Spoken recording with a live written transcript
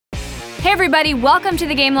Hey everybody, welcome to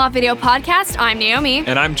the Gameloft Video Podcast. I'm Naomi.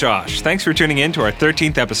 And I'm Josh. Thanks for tuning in to our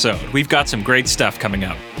 13th episode. We've got some great stuff coming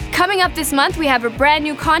up. Coming up this month, we have a brand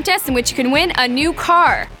new contest in which you can win a new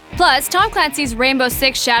car. Plus, Tom Clancy's Rainbow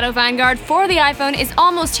Six Shadow Vanguard for the iPhone is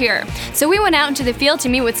almost here, so we went out into the field to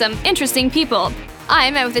meet with some interesting people.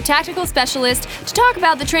 I met with a tactical specialist to talk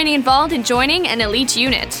about the training involved in joining an elite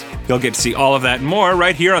unit. You'll get to see all of that and more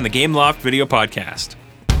right here on the Gameloft Video Podcast.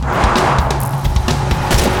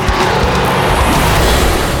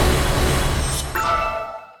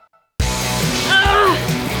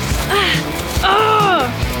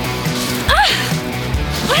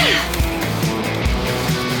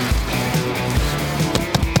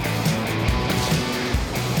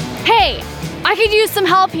 Hey, I could use some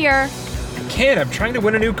help here. Kid, I'm trying to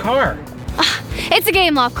win a new car. It's a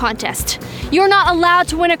Gameloft contest. You're not allowed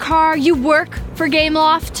to win a car. You work for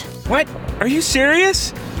Gameloft. What? Are you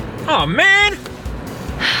serious? Oh, man!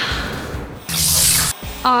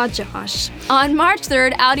 Aw, Josh. On March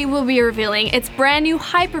 3rd, Audi will be revealing its brand new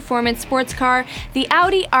high-performance sports car, the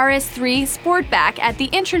Audi RS3 Sportback, at the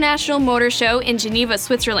International Motor Show in Geneva,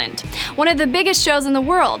 Switzerland, one of the biggest shows in the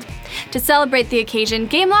world. To celebrate the occasion,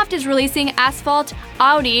 Gameloft is releasing Asphalt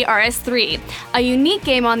Audi RS3, a unique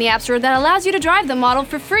game on the App Store that allows you to drive the model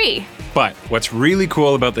for free. But what's really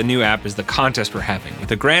cool about the new app is the contest we're having,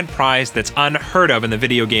 with a grand prize that's unheard of in the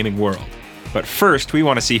video gaming world. But first, we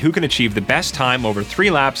want to see who can achieve the best time over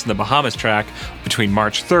 3 laps in the Bahamas track between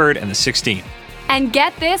March 3rd and the 16th. And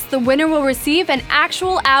get this, the winner will receive an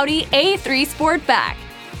actual Audi A3 Sportback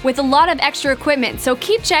with a lot of extra equipment, so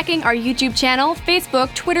keep checking our YouTube channel,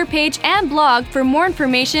 Facebook, Twitter page, and blog for more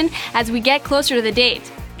information as we get closer to the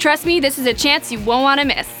date. Trust me, this is a chance you won't want to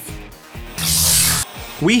miss.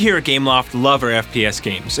 We here at Gameloft love our FPS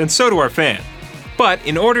games, and so do our fans. But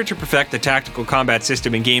in order to perfect the tactical combat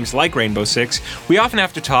system in games like Rainbow Six, we often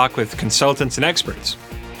have to talk with consultants and experts.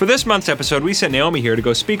 For this month's episode, we sent Naomi here to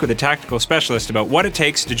go speak with a tactical specialist about what it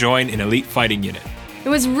takes to join an elite fighting unit. It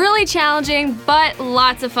was really challenging, but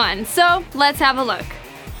lots of fun, so let's have a look.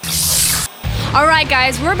 Alright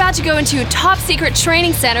guys, we're about to go into a top secret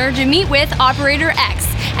training center to meet with Operator X,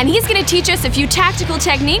 and he's going to teach us a few tactical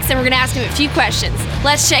techniques and we're going to ask him a few questions.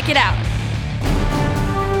 Let's check it out.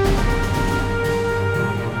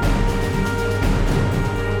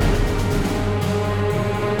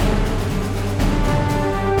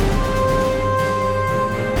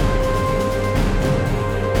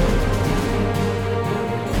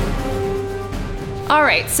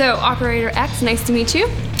 Alright, so Operator X, nice to meet you.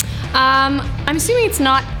 I'm assuming it's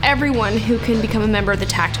not everyone who can become a member of the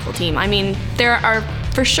tactical team. I mean, there are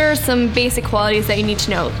for sure some basic qualities that you need to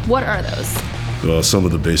know. What are those? Well, some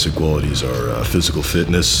of the basic qualities are physical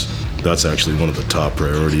fitness. That's actually one of the top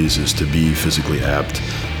priorities, is to be physically apt.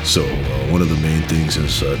 So one of the main things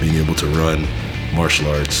is being able to run martial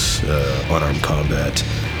arts, unarmed combat.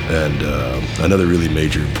 And another really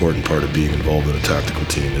major important part of being involved in a tactical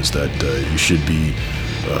team is that you should be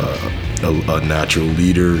a natural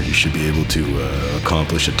leader. You should be able to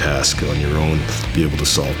accomplish a task on your own, be able to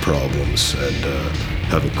solve problems, and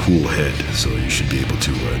have a cool head. So you should be able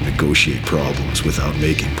to negotiate problems without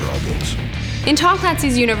making problems. In Tom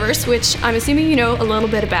Clancy's universe, which I'm assuming you know a little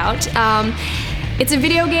bit about, it's a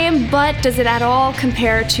video game, but does it at all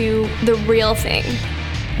compare to the real thing?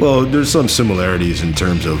 Well, there's some similarities in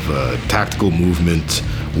terms of tactical movement,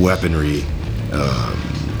 weaponry,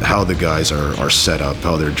 how the guys are set up,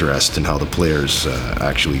 how they're dressed, and how the players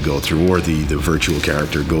actually go through, or the virtual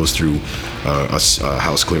character goes through a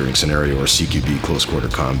house clearing scenario or CQB, close quarter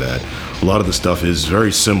combat. A lot of the stuff is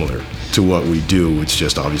very similar to what we do. It's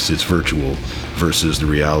just obviously it's virtual versus the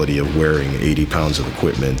reality of wearing 80 pounds of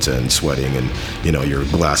equipment and sweating and, you know, your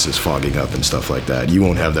glasses fogging up and stuff like that. You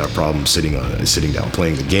won't have that problem sitting down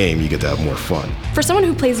playing the game. You get to have more fun. For someone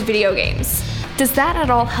who plays video games, does that at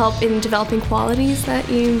all help in developing qualities that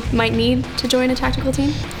you might need to join a tactical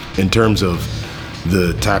team? In terms of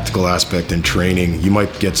the tactical aspect and training, you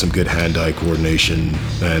might get some good hand-eye coordination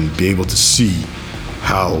and be able to see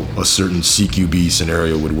how a certain CQB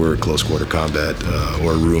scenario would work, close quarter combat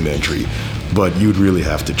or room entry. But you'd really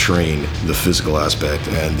have to train the physical aspect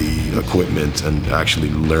and the equipment and actually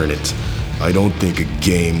learn it. I don't think a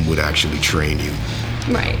game would actually train you.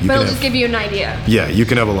 Right, but it'll just give you an idea. Yeah, you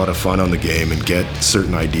can have a lot of fun on the game and get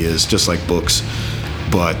certain ideas, just like books,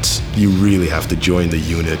 but you really have to join the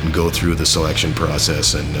unit and go through the selection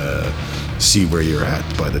process and see where you're at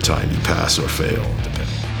by the time you pass or fail.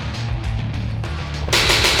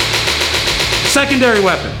 Secondary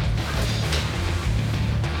weapon.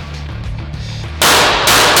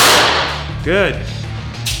 Good.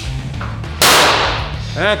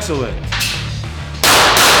 Excellent.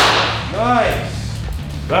 Nice.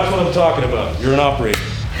 That's what I'm talking about. You're an operator.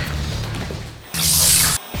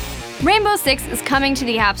 Rainbow Six is coming to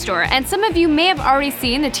the App Store, and some of you may have already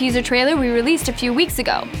seen the teaser trailer we released a few weeks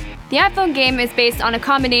ago. The iPhone game is based on a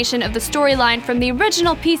combination of the storyline from the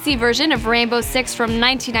original PC version of Rainbow Six from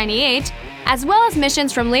 1998, as well as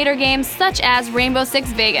missions from later games such as Rainbow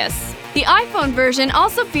Six Vegas. The iPhone version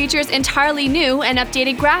also features entirely new and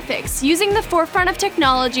updated graphics, using the forefront of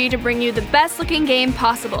technology to bring you the best looking game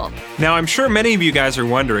possible. Now, I'm sure many of you guys are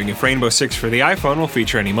wondering if Rainbow Six for the iPhone will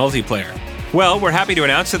feature any multiplayer. Well, we're happy to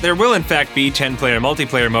announce that there will in fact be 10-player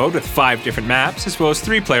multiplayer mode with 5 different maps, as well as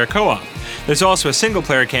 3-player co-op. There's also a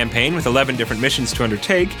single-player campaign with 11 different missions to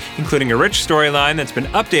undertake, including a rich storyline that's been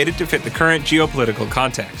updated to fit the current geopolitical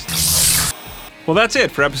context. Well, that's it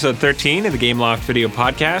for episode 13 of the Gameloft Video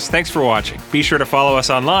Podcast. Thanks for watching. Be sure to follow us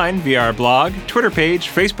online via our blog, Twitter page,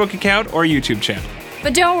 Facebook account, or YouTube channel.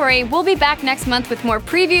 But don't worry, we'll be back next month with more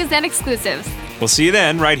previews and exclusives. We'll see you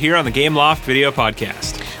then, right here on the Gameloft Video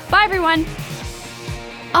Podcast. Bye, everyone.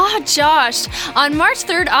 Josh, on March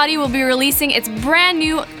 3rd, Audi will be releasing its brand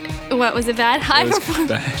new, what was it bad? High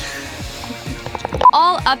performance.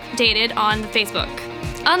 All updated on Facebook.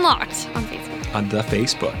 Unlocked on Facebook. On the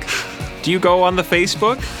Facebook. Do you go on the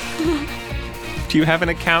Facebook? Do you have an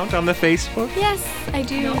account on the Facebook? Yes, I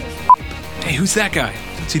do. Hey, who's that guy?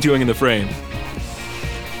 What's he doing in the frame?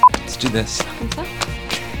 Let's do this.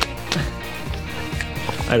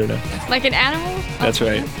 I don't know. Like an animal? That's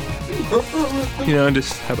right. You know,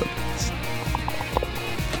 just have a